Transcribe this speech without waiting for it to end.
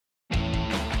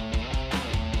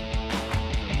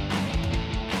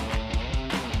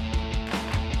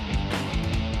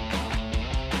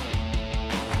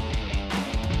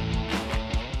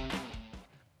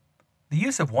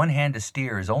use of one hand to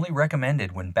steer is only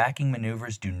recommended when backing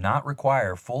maneuvers do not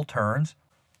require full turns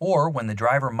or when the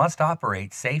driver must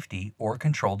operate safety or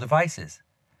control devices.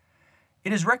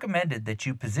 It is recommended that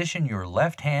you position your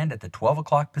left hand at the 12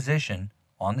 o'clock position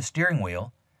on the steering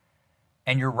wheel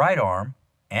and your right arm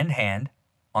and hand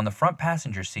on the front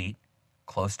passenger seat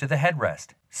close to the headrest.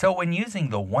 So when using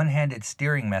the one-handed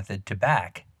steering method to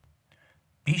back,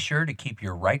 be sure to keep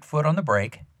your right foot on the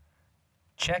brake,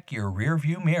 check your rear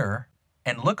view mirror,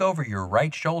 and look over your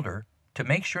right shoulder to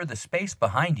make sure the space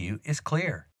behind you is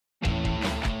clear.